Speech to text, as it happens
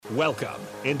Welcome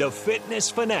into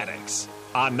Fitness Fanatics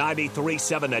on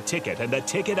 93.7 The Ticket and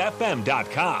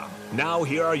theticketfm.com. Now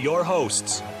here are your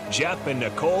hosts, Jeff and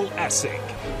Nicole Essig.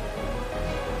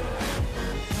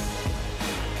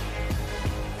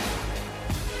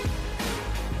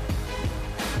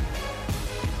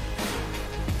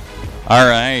 All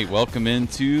right, welcome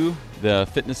into the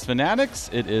Fitness Fanatics.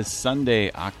 It is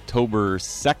Sunday, October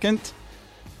 2nd,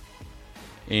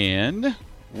 and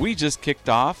we just kicked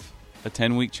off a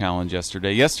 10-week challenge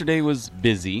yesterday. Yesterday was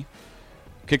busy.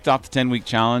 Kicked off the 10-week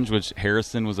challenge, which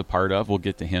Harrison was a part of. We'll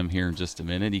get to him here in just a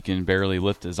minute. He can barely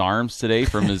lift his arms today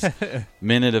from his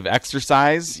minute of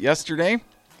exercise yesterday,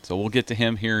 so we'll get to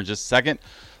him here in just a second.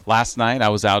 Last night, I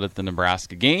was out at the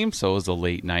Nebraska game, so it was a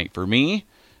late night for me.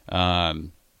 But,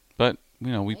 you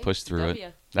know, we pushed through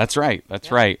it. That's right.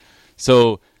 That's right.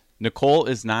 So Nicole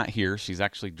is not here. She's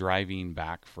actually driving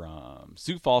back from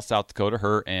Sioux Falls, South Dakota.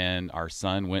 Her and our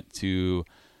son went to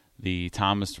the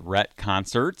Thomas Rhett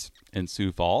concert in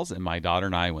Sioux Falls, and my daughter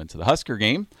and I went to the Husker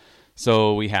game.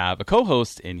 So we have a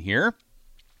co-host in here.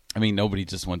 I mean, nobody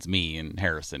just wants me and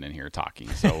Harrison in here talking.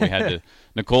 So we had to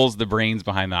 – Nicole's the brains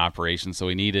behind the operation, so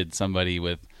we needed somebody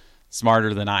with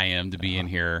smarter than I am to be in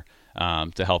here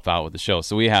to help out with the show.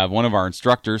 So we have one of our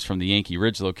instructors from the Yankee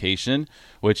Ridge location,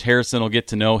 which Harrison will get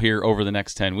to know here over the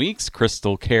next 10 weeks.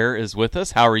 Crystal Kjar is with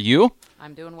us. How are you?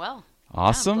 I'm doing well.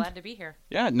 Awesome. Yeah, I'm glad to be here.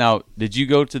 Yeah. Now, did you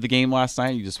go to the game last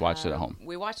night or you just watched it at home?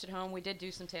 We watched it at home. We did do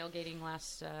some tailgating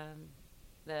last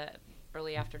the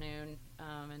early afternoon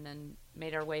and then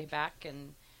made our way back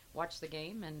and watched the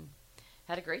game and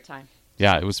had a great time.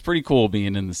 Yeah, it was pretty cool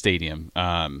being in the stadium.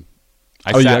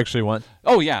 You actually went?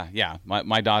 Oh, yeah.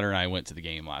 My daughter and I went to the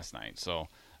game last night. So,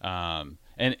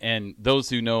 and those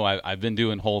who know, I've been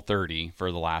doing Whole30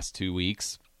 for the last 2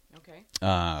 weeks. Okay.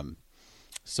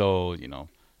 So, you know,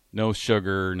 no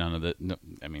sugar, none of that. No,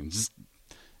 I mean, just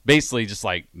basically just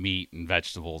like meat and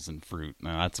vegetables and fruit.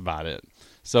 No, that's about it.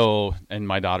 So, and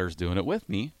my daughter's doing it with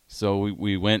me. So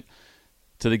we went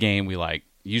to the game.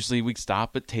 Usually we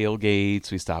stop at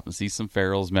tailgates. We stop and see some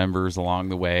Farrell's members along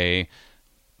the way.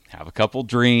 Have a couple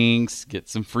drinks, get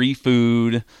some free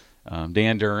food.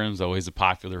 Dan Durham's always a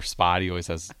popular spot. He always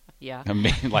has. Yeah.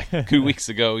 Like 2 weeks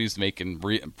ago, he was making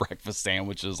breakfast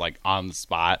sandwiches like on the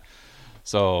spot.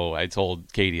 So I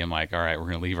told Katie, I'm like, all right, we're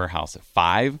going to leave our house at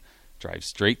 5, drive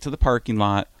straight to the parking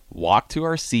lot, walk to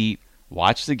our seat,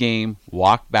 watch the game,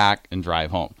 walk back, and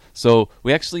drive home. So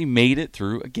we actually made it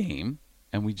through a game,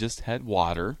 and we just had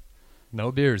water.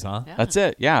 No beers, huh? Yeah. That's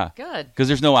it. Yeah. Good. Because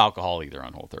there's no alcohol either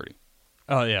on Whole30.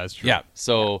 Oh, yeah, that's true. Yeah.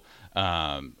 So,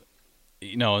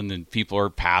 you know, and then people are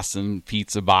passing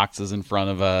pizza boxes in front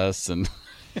of us and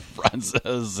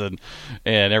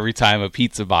and every time a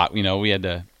pizza box, you know,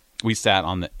 we sat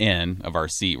on the end of our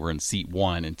seat. We're in seat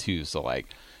 1 and 2. So like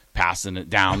passing it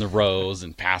down the rows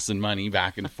and passing money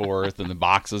back and forth, and the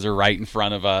boxes are right in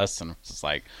front of us. And it's just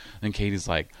like, and Katie's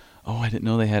like, oh, I didn't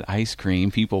know they had ice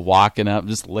cream. People walking up,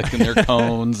 just licking their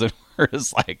cones. And we're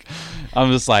just like,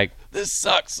 I'm just like, this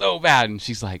sucks so bad. And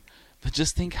she's like, but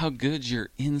just think how good your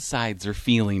insides are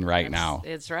feeling right now.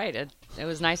 It's right. It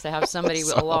was nice to have somebody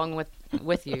along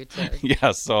with you to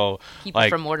keep you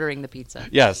from ordering the pizza.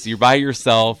 Yes, you're by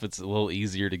yourself. It's a little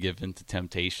easier to give into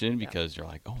temptation because you're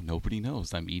like, oh, nobody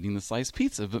knows I'm eating the sliced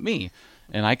pizza but me.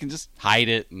 And I can just hide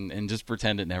it and just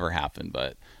pretend it never happened.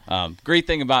 But great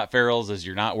thing about Farrell's is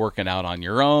you're not working out on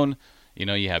your own. You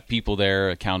know, you have people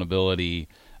there, accountability,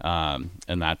 and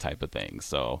that type of thing.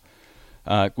 So,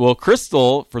 well,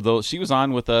 Crystal, she was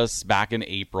on with us back in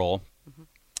April.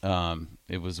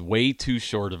 It was way too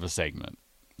short of a segment.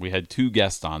 We had 2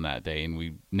 guests on that day, and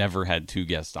we never had 2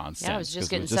 guests on since. Yeah, I was just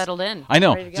getting settled in. I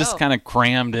know, just kind of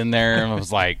crammed in there, and I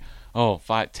was like, oh,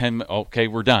 5, 10, okay,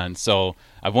 we're done. So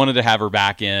I wanted to have her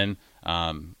back in.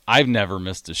 I've never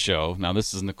missed a show. Now,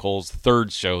 this is Nicole's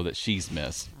 3rd show that she's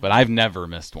missed, but I've never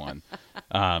missed one.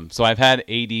 So I've had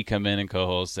AD come in and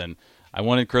co-host, and I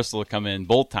wanted Crystal to come in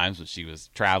both times, but she was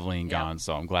traveling and gone,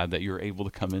 so I'm glad that you were able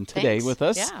to come in today with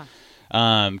us. Yeah.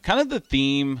 Kind of the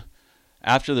theme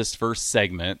after this first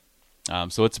segment,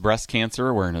 so it's Breast Cancer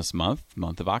Awareness Month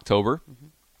of October.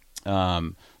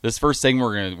 This first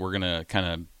segment, we're gonna kind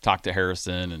of talk to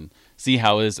Harrison and see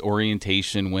how his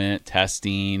orientation went,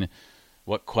 testing,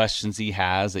 what questions he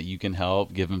has that you can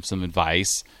help, give him some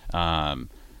advice.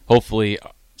 Hopefully,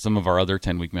 some of our other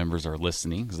 10-week members are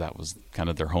listening because that was kind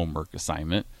of their homework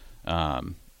assignment. Yeah,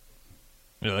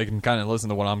 they can kind of listen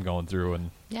to what I'm going through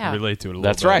and relate to it a little bit.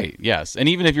 That's right, yes. And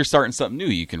even if you're starting something new,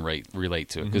 you can relate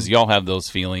to it because you all have those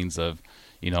feelings of,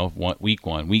 you know, week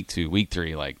 1, week 2, week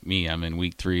 3. Like me, I'm in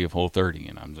week 3 of Whole30,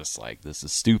 and I'm just like, this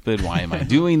is stupid. Why am I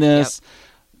doing this?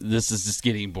 this is just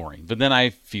getting boring. But then I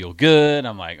feel good.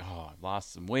 I'm like, oh, I've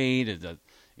lost some weight.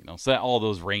 So all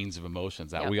those range of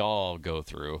emotions that we all go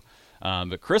through.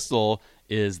 But Crystal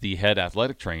is the head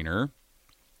athletic trainer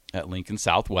at Lincoln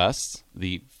Southwest,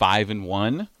 the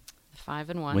 5-1.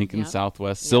 5-1. Lincoln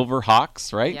Southwest Silver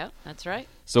Hawks, right? Yep, that's right.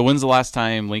 So when's the last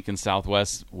time Lincoln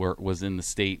Southwest was in the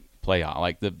state playoff,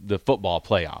 like the football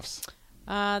playoffs?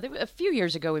 A few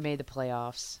years ago, we made the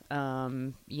playoffs.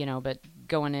 But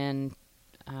going in,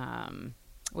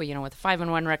 with a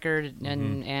 5-1 record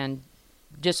and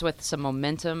just with some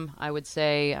momentum, I would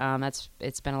say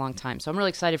it's been a long time. So I'm really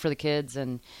excited for the kids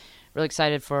and really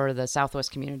excited for the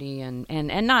Southwest community and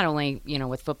not only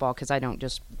with football, because I don't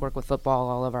just work with football.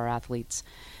 All of our athletes.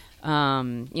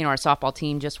 Our softball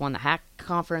team just won the Hack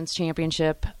Conference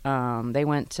Championship. They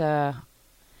went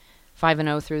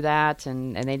 5-0 through that,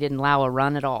 and they didn't allow a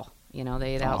run at all. They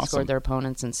had outscored their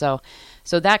opponents, and so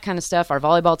that kind of stuff. Our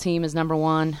volleyball team is number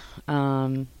one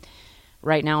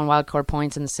right now in wild card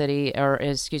points in the city,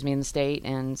 in the state,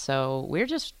 and so we're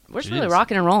just really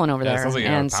rocking and rolling over there. Sounds like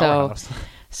and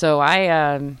so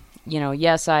I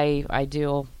yes, I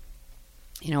do.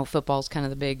 Football's kind of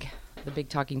the big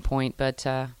talking point, but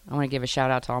I want to give a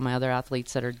shout out to all my other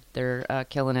athletes that are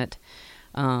killing it.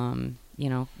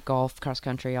 Golf, cross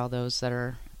country, all those that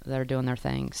are doing their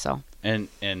thing. So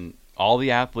and all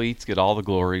the athletes get all the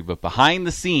glory, but behind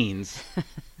the scenes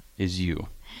is you.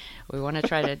 We want to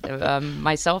try to.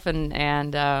 Myself and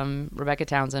Rebecca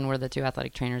Townsend were the two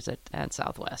athletic trainers at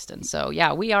Southwest, and so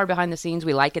we are behind the scenes.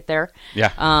 We like it there.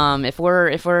 Yeah. If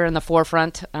we're in the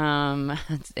forefront, and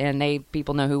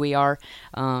people know who we are,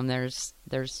 there's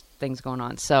things going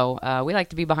on. So we like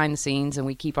to be behind the scenes, and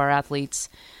we keep our athletes.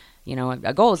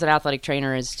 A goal as an athletic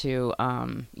trainer is to,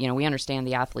 we understand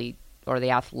the athlete or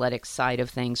the athletic side of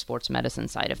things, sports medicine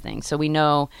side of things. So we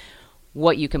know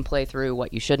what you can play through,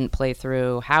 what you shouldn't play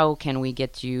through, how can we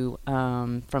get you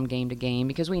from game to game,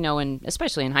 because we know,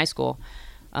 especially in high school,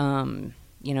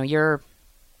 your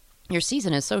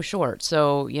season is so short.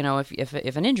 So,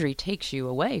 if an injury takes you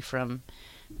away from,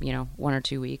 1 or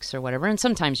 2 weeks or whatever, and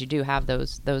sometimes you do have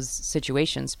those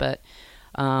situations, but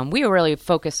we really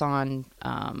focus on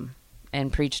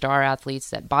and preach to our athletes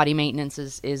that body maintenance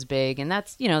is big, and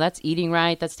that's eating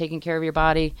right, that's taking care of your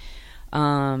body.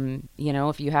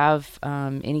 If you have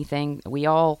anything, we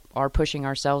all are pushing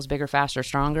ourselves bigger, faster,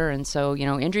 stronger, and so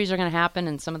injuries are going to happen,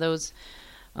 and some of those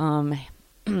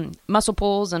muscle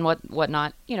pulls and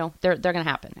whatnot, they're going to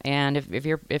happen. And if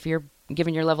you're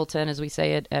giving your level 10, as we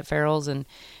say at Farrell's, and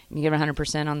you give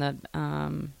 100% on the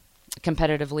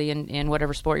competitively in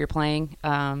whatever sport you're playing,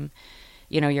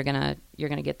 you're gonna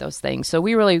get those things. So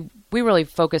we really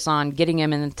focus on getting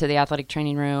them into the athletic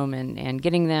training room and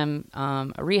getting them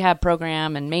a rehab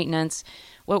program and maintenance.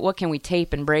 What can we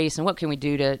tape and brace, and what can we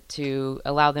do to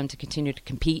allow them to continue to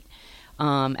compete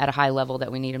at a high level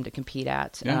that we need them to compete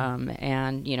at? Yeah.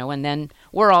 And then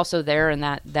we're also there in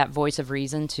that voice of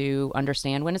reason to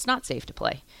understand when it's not safe to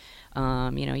play.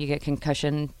 You get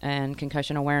concussion and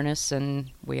concussion awareness, and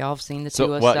we all have seen the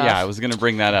two stuff. Yeah, I was going to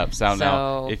bring that up. So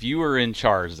now, if you were in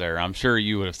charge there, I'm sure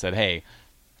you would have said, "Hey,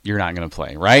 you're not going to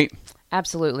play," right?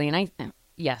 Absolutely, and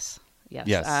yes.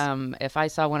 If I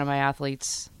saw one of my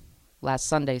athletes last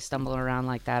Sunday stumbling around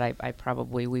like that,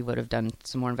 we would have done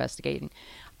some more investigating.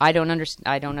 I don't understand.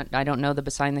 I don't know the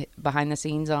behind the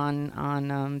scenes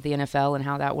on the NFL and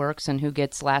how that works and who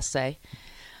gets last say.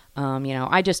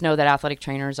 I just know that athletic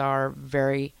trainers are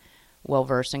very well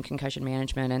versed in concussion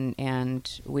management,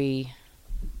 and we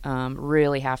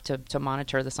really have to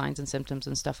monitor the signs and symptoms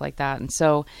and stuff like that. And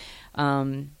so,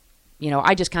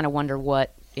 I just kind of wonder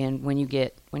when you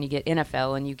get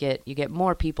NFL and you get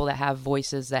more people that have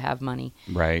voices, that have money,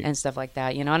 right, and stuff like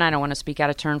that. And I don't want to speak out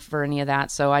of turn for any of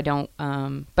that, so I don't.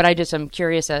 But I just am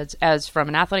curious as from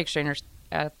an athletic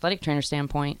trainer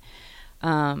standpoint.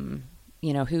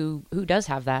 Who does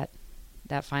have that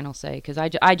final say? Because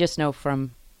I just know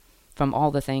from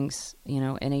all the things,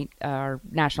 in our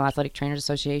National Athletic Trainers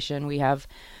Association, we have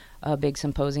a big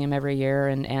symposium every year,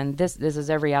 and this is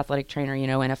every athletic trainer,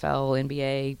 NFL,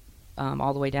 NBA,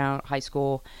 all the way down high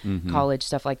school, college,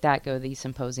 stuff like that, go to these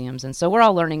symposiums, and so we're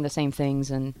all learning the same things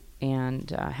and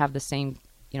have the same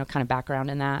kind of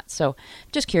background in that. So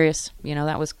just curious,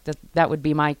 that would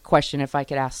be my question if I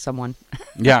could ask someone.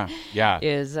 Yeah.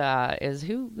 is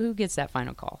who gets that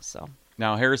final call? So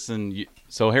now Harrison's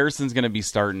going to be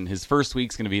starting. His first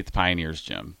week's going to be at the Pioneers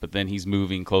gym, but then he's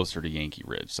moving closer to Yankee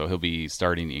Ridge, so he'll be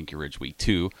starting Yankee Ridge week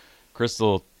 2.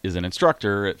 Crystal is an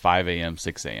instructor at 5 a.m.,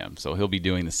 6 a.m., so he'll be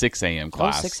doing the 6 a.m.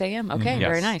 class. 6 a.m. Okay,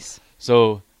 Very nice.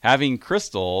 So having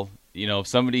Crystal, if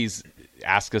somebody's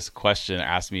ask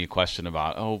me a question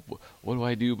about, oh, what do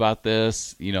I do about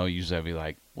this? Usually I'd be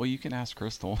like, well, you can ask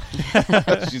Crystal.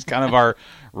 She's kind of our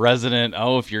resident.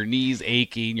 Oh, if your knee's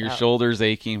aching, your shoulder's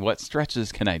aching, what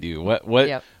stretches can I do?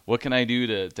 What can I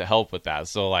do to help with that?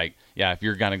 So if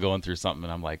you're kind of going through something,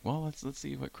 and I'm like, well, let's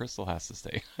see what Crystal has to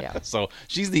say. Yeah. So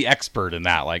she's the expert in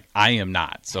that. I am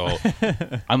not. So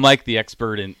I'm like the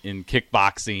expert in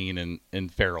kickboxing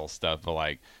and Farrell stuff,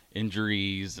 but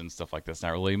injuries and stuff like that's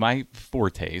not really my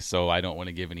forte. So I don't want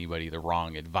to give anybody the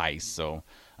wrong advice. So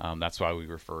that's why we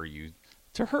refer you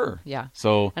to her. Yeah.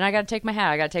 So, and I got to take my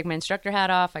hat. I got to take my instructor hat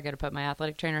off. I got to put my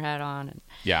athletic trainer hat on.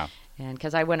 And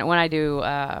because when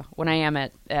I am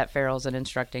at Farrell's and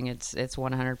instructing, it's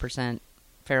 100%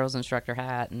 Farrell's instructor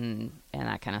hat and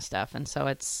that kind of stuff. And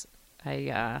so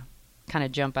I kind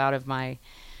of jump out of my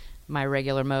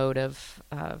regular mode of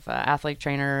athletic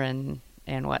trainer and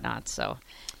whatnot. So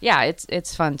yeah,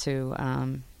 it's fun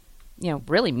to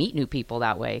really meet new people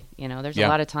that way. There's a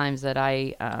lot of times that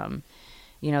I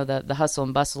the hustle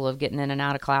and bustle of getting in and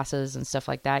out of classes and stuff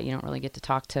like that, you don't really get to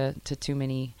talk to too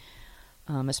many,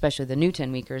 especially the new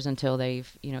 10-weekers until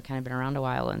they've, kind of been around a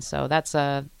while. And so that's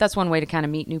one way to kind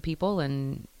of meet new people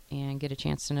and get a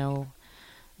chance to know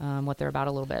what they're about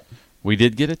a little bit. We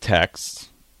did get a text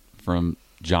from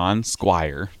John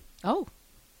Squire. Oh.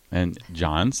 And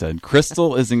John said,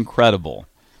 Crystal is incredible.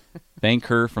 Thank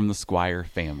her from the Squire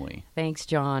family. Thanks,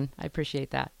 John. I appreciate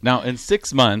that. Now, in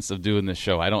 6 months of doing this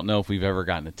show, I don't know if we've ever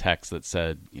gotten a text that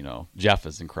said, Jeff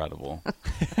is incredible.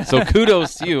 So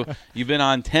kudos to you. You've been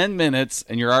on 10 minutes,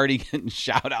 and you're already getting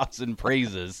shout-outs and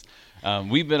praises.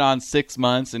 We've been on 6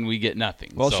 months, and we get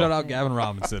nothing. Well, shout out Gavin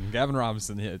Robinson. Gavin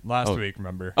Robinson hit last week,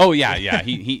 remember? Oh, yeah.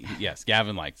 Yes,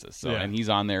 Gavin likes us. So, and he's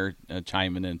on there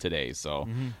chiming in today. So,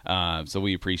 so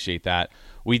we appreciate that.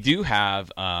 We do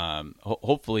have,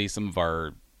 hopefully,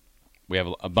 we have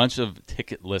a bunch of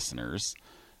ticket listeners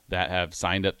that have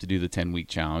signed up to do the 10-week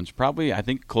challenge. Probably, I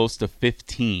think, close to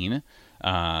 15.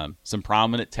 Some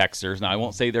prominent texters. Now, I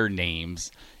won't say their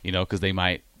names, because they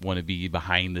might want to be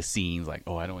behind the scenes, like,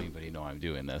 oh, I don't want anybody to know I'm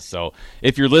doing this. So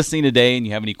if you're listening today and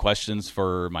you have any questions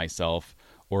for myself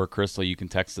or Crystal, you can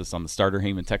text us on the Starter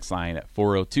Heyman text line at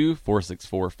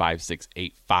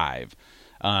 402-464-5685.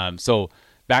 So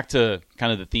back to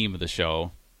kind of the theme of the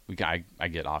show. I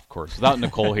get off course. Without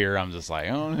Nicole here, I'm just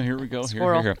like, oh, here we go.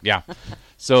 Here. Yeah.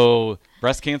 So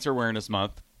Breast Cancer Awareness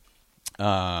Month.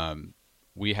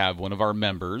 We have one of our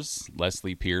members,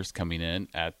 Leslie Pierce, coming in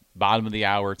at bottom of the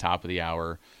hour, top of the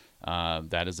hour.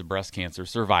 That is a breast cancer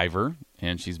survivor,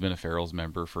 and she's been a Farrell's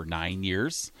member for 9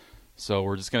 years. So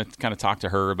we're just going to kind of talk to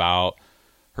her about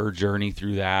her journey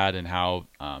through that and how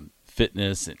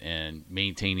fitness and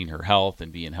maintaining her health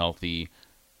and being healthy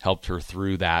helped her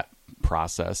through that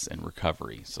process and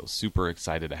recovery. So super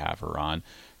excited to have her on.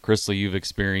 Crystal, you've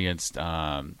experienced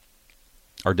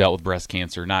or dealt with breast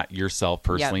cancer, not yourself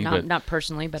personally, but not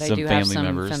personally, but I do have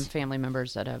some family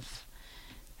members that have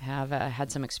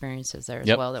had some experiences there as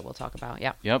well that we'll talk about.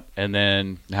 Yeah. Yep. And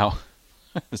then now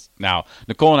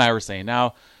Nicole and I were saying,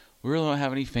 now we really don't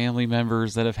have any family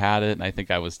members that have had it. And I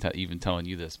think I was even telling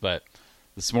you this, but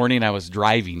this morning I was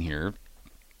driving here.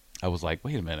 I was like,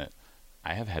 wait a minute.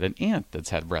 I have had an aunt that's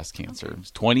had breast cancer. Okay. It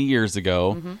was 20 years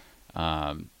ago.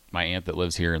 Mm-hmm. My aunt that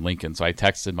lives here in Lincoln. So I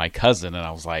texted my cousin and I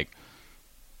was like,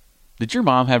 did your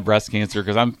mom have breast cancer?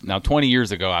 Because I'm now 20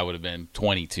 years ago, I would have been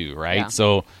 22, right? Yeah.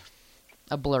 So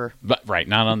a blur, but right,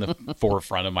 not on the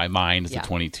forefront of my mind as a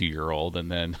 22-year-old.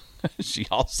 And then she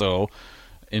also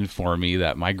informed me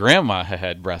that my grandma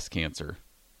had breast cancer.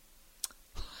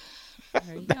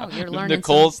 There you go. You're learning.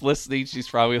 Nicole's listening. She's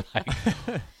probably like,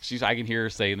 I can hear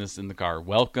her saying this in the car.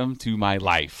 Welcome to my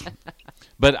life.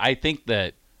 But I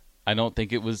don't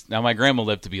think it was. Now my grandma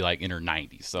lived to be like in her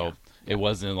 90s, so it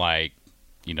wasn't like,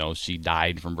 she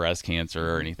died from breast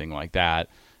cancer or anything like that.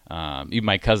 Even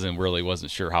my cousin really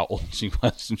wasn't sure how old she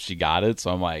was when she got it. So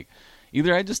I'm like,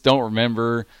 either I just don't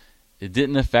remember, it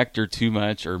didn't affect her too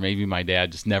much, or maybe my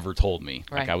dad just never told me.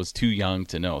 Right. Like I was too young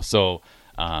to know. So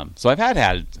I've had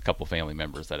a couple family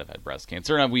members that have had breast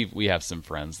cancer. And we have some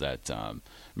friends that,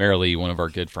 Marilee, one of our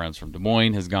good friends from Des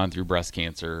Moines, has gone through breast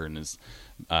cancer and is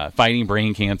fighting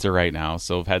brain cancer right now.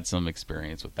 So I've had some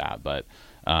experience with that. But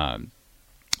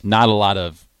not a lot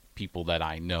of people that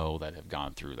I know that have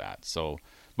gone through that. So,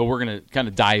 but we're going to kind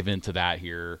of dive into that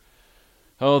here,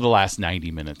 the last 90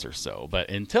 minutes or so.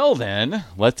 But until then,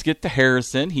 let's get to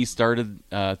Harrison. He started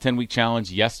a 10-week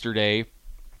challenge yesterday,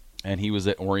 and he was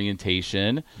at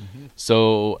orientation. Mm-hmm.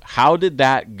 So how did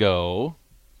that go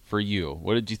for you?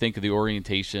 What did you think of the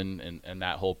orientation and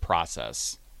that whole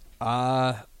process?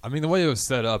 I mean, the way it was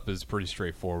set up is pretty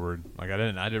straightforward. Like I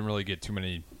didn't really get too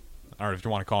many don't know if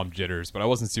you want to call them jitters, but I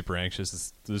wasn't super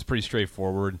anxious. It was pretty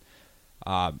straightforward.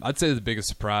 I'd say the biggest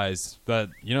surprise that,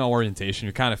 orientation,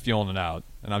 you're kind of feeling it out.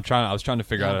 And I was trying to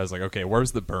figure out, I was like, okay,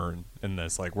 where's the burn in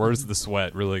this? Like, where's the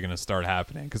sweat really going to start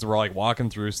happening? Because we're like walking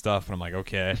through stuff, and I'm like,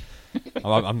 okay,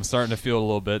 I'm starting to feel it a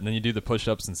little bit. And then you do the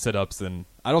push-ups and sit-ups, and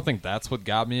I don't think that's what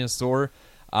got me as sore.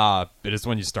 But it's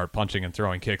when you start punching and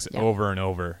throwing kicks over and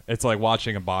over. It's like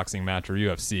watching a boxing match or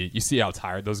UFC. You see how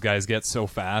tired those guys get so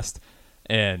fast,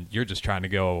 and you're just trying to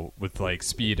go with like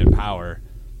speed and power.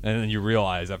 And then you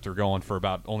realize after going for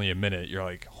about only a minute, you're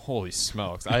like, holy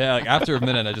smokes. After a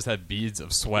minute, I just had beads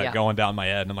of sweat going down my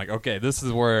head. And I'm like, okay, this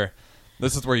is where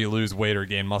you lose weight or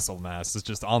gain muscle mass. It's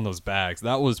just on those bags.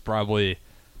 That was probably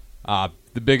the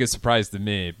biggest surprise to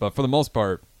me. But for the most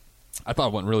part, I thought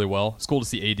it went really well. It's cool to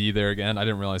see AD there again. I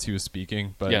didn't realize he was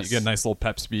speaking. But you get a nice little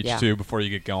pep speech, too, before you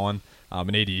get going.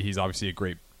 And AD, he's obviously a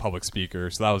great public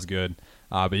speaker, so that was good.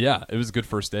 But yeah, it was a good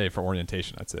first day for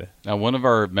orientation, I'd say. Now, one of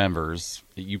our members,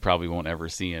 you probably won't ever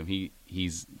see him.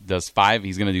 He's going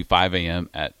to do 5 a.m.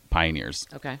 at Pioneers.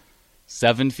 Okay.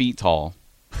 7 feet tall.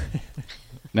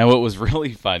 Now, what was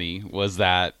really funny was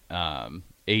that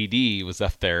AD was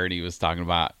up there and he was talking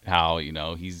about how,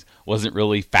 he wasn't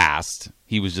really fast.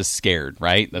 He was just scared,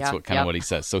 right? That's what he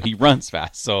says. So he runs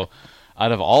fast. So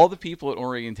out of all the people at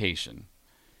orientation,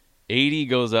 AD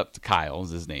goes up to Kyle,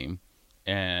 is his name,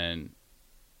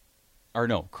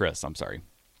 Chris, I'm sorry,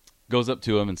 goes up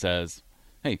to him and says,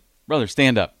 "Hey, brother,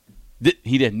 stand up."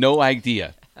 He had no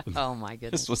idea. Oh, my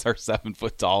goodness. This was our 7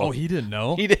 foot tall. Oh, he didn't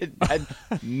know? He had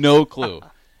no clue.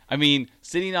 I mean,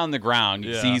 sitting on the ground,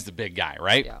 you see he's the big guy,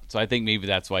 right? Yeah. So I think maybe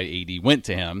that's why AD went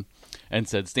to him and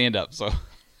said, "Stand up." So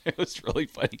it was really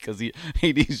funny because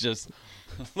AD's just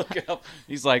looking up.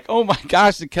 He's like, "Oh, my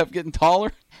gosh," it kept getting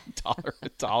taller, taller,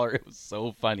 and taller. It was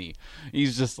so funny.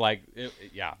 He's just like,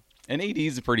 And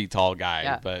AD's a pretty tall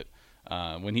guy, but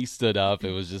when he stood up,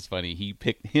 it was just funny. He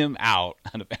picked him out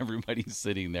of everybody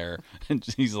sitting there, and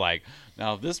he's like,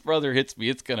 "Now, if this brother hits me,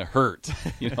 it's going to hurt."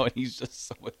 And he's just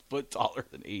so much foot taller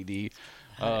than AD.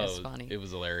 That's funny. It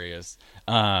was hilarious.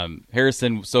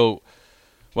 Harrison, so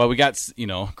while we got,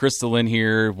 Crystal in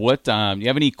here, what do you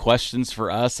have any questions for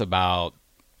us about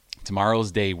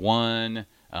tomorrow's day one?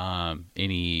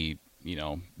 Any...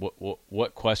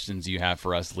 what questions do you have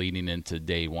for us leading into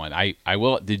day one?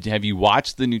 Have you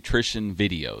watched the nutrition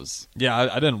videos? Yeah,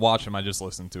 I didn't watch them. I just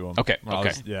listened to them. Okay. When I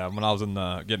was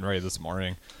getting ready this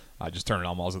morning, I just turned it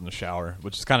on while I was in the shower,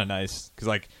 which is kind of nice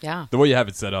because the way you have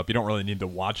it set up, you don't really need to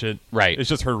watch it. Right. It's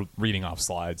just her reading off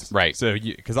slides. Right. So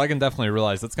because I can definitely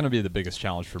realize that's going to be the biggest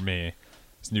challenge for me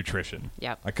is nutrition.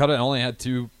 Yep. I only had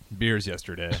 2 beers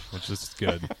yesterday, which is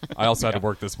good. I also had to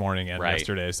work this morning and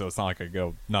yesterday, so it's not like I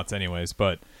go nuts anyways.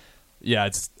 But yeah,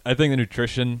 I think the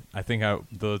nutrition. I think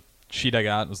the sheet I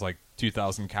got was like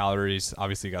 2,000 calories.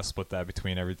 Obviously, you got to split that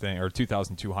between everything, or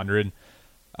 2,200,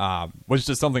 which is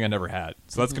just something I never had.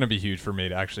 So that's going to be huge for me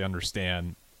to actually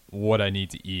understand what I need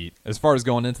to eat. As far as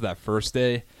going into that first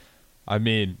day, I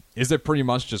mean, is it pretty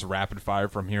much just rapid fire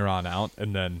from here on out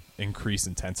and then increase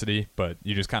intensity, but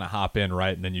you just kind of hop in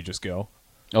right and then you just go?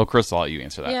 Oh, Chris, I'll let you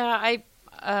answer that. Yeah,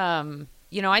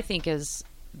 I think as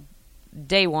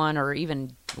day one or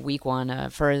even week one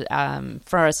for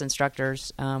us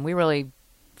instructors, we really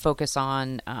focus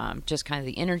on just kind of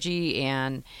the energy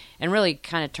and really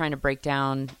kind of trying to break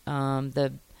down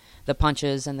the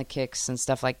punches and the kicks and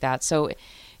stuff like that. So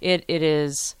it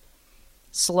is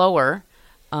slower,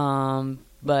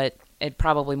 but it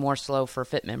probably more slow for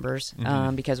fit members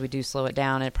because we do slow it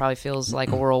down. It probably feels like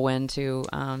a whirlwind to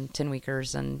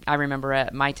 10-weekers. And I remember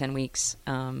at my 10 weeks,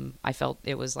 I felt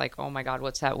it was like, oh my God,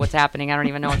 what's happening? I don't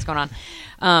even know what's going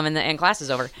on. And class is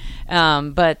over.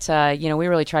 But we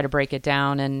really try to break it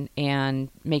down and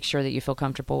make sure that you feel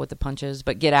comfortable with the punches,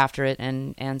 but get after it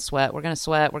and sweat. We're going to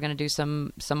sweat. We're going to do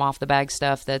some off the bag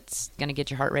stuff that's going to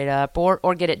get your heart rate up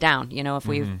or get it down.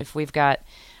 If we've got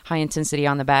high intensity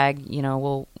on the bag,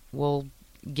 we'll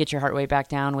get your heart rate back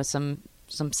down with some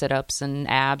sit-ups and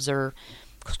abs or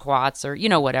squats or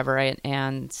whatever, right?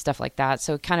 And stuff like that.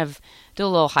 So kind of do a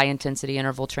little high intensity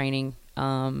interval training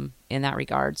in that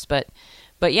regards. But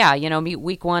yeah,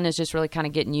 week one is just really kind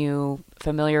of getting you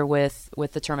familiar with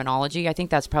the terminology. I think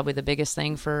that's probably the biggest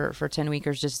thing for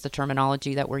 10-weekers, just the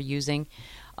terminology that we're using,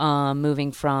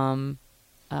 moving from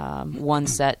one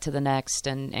set to the next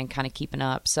and kind of keeping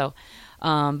up. So,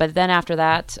 but then after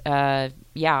that,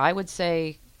 I would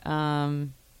say,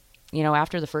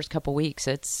 after the first couple weeks,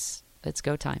 it's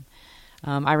go time.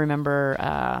 I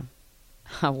remember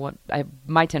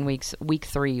my 10 weeks, week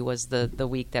 3 was the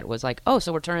week that was like, oh,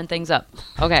 so we're turning things up.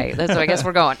 Okay, so I guess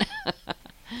we're going.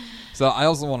 So I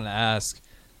also wanted to ask,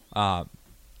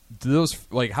 do those,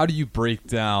 like, how do you break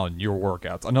down your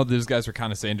workouts? I know those guys are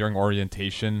kind of saying during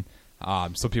orientation,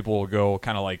 some people will go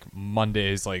kind of like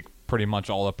Mondays, like pretty much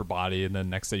all upper body, and then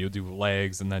next day you'll do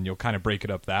legs, and then you'll kind of break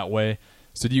it up that way.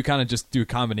 So do you kind of just do a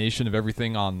combination of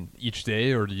everything on each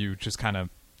day, or do you just kind of,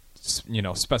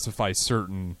 specify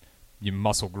certain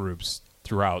muscle groups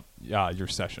throughout your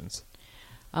sessions?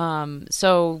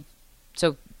 So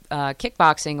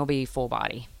kickboxing will be full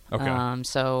body. Okay.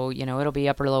 So it'll be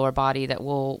upper lower body that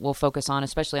we'll focus on,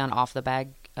 especially on off the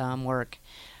bag work.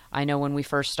 I know when we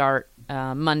first start,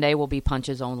 Monday will be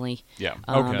punches only. Yeah.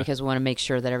 Okay. Because we want to make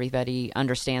sure that everybody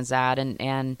understands that,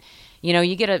 and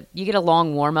you get a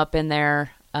long warm up in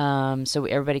there, so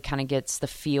everybody kind of gets the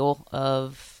feel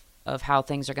of how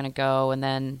things are going to go, and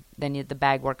then the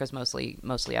bag work is mostly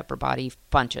upper body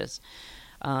punches.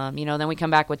 Then we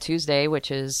come back with Tuesday, which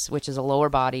is a lower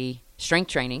body strength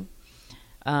training.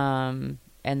 And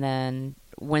then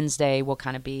Wednesday will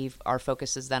kind of be our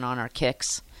focus is then on our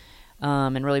kicks,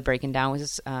 and really breaking down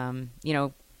with,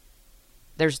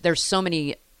 there's so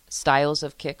many styles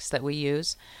of kicks that we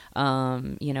use.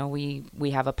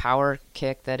 We have a power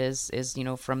kick that is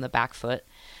from the back foot.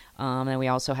 And we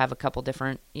also have a couple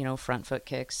different, front foot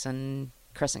kicks and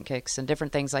crescent kicks and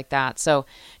different things like that. So,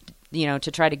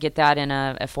 to try to get that in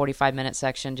a 45-minute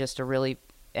section just to really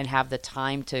and have the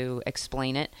time to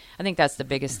explain it. I think that's the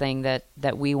biggest thing that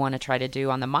we want to try to do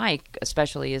on the mic,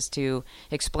 especially, is to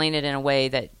explain it in a way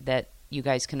that you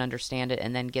guys can understand it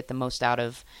and then get the most out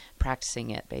of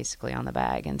practicing it basically on the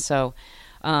bag. And so,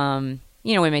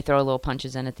 we may throw a little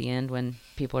punches in at the end when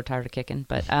people are tired of kicking,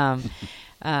 but,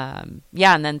 and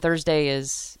then Thursday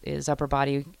is upper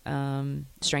body,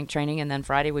 strength training. And then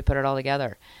Friday we put it all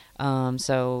together.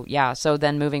 So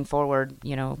then moving forward,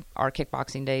 our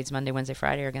kickboxing days, Monday, Wednesday,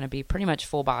 Friday, are going to be pretty much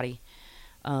full body,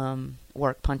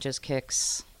 work, punches,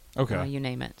 kicks, Okay. You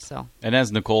name it. So, And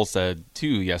as Nicole said too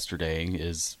yesterday,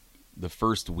 is the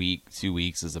first week, 2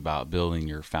 weeks is about building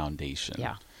your foundation.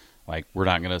 Yeah. Like, we're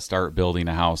not going to start building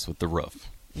a house with the roof.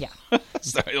 yeah.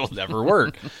 So it'll never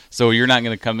work. So you're not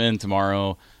going to come in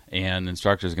tomorrow and the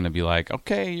instructor's going to be like,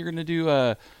 okay, you're going to do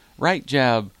a right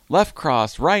jab, left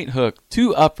cross, right hook,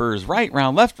 2 uppers, right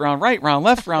round, left round, right round,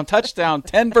 left round, touchdown,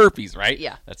 10 burpees, right?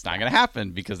 Yeah. That's not going to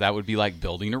happen, because that would be like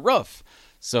building a roof.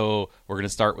 So we're going to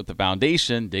start with the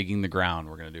foundation, digging the ground.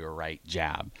 We're going to do a right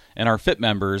jab. And our fit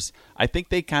members, I think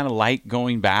they kind of like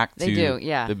going back They do,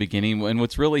 yeah. the beginning. And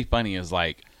what's really funny is,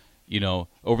 like,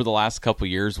 over the last couple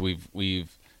of years,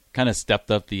 we've kind of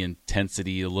stepped up the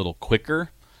intensity a little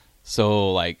quicker.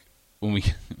 So, like, when we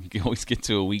always get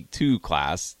to a week 2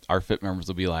 class, our fit members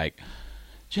will be like,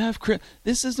 Jeff,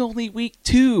 this is only week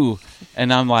 2.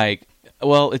 And I'm like,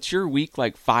 well, it's your week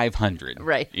like 500.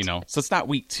 Right. So it's not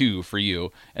week 2 for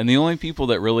you. And the only people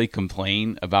that really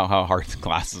complain about how hard the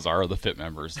classes are the fit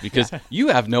members, because you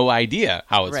have no idea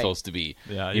how it's Right. supposed to be.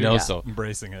 Yeah, So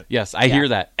embracing it. yes, I hear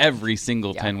that every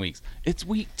single 10 weeks. It's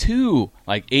week 2.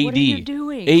 Like, AD. What are you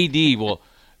doing? AD, well,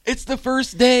 it's the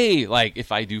first day. Like,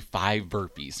 if I do 5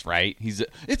 burpees, right?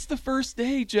 It's the first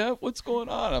day, Jeff. What's going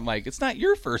on? I'm like, it's not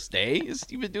your first day.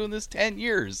 You've been doing this 10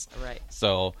 years. Right.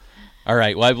 So, all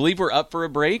right. Well, I believe we're up for a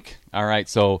break. All right.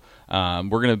 So we're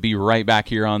going to be right back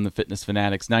here on the Fitness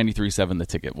Fanatics 93.7 The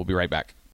Ticket. We'll be right back.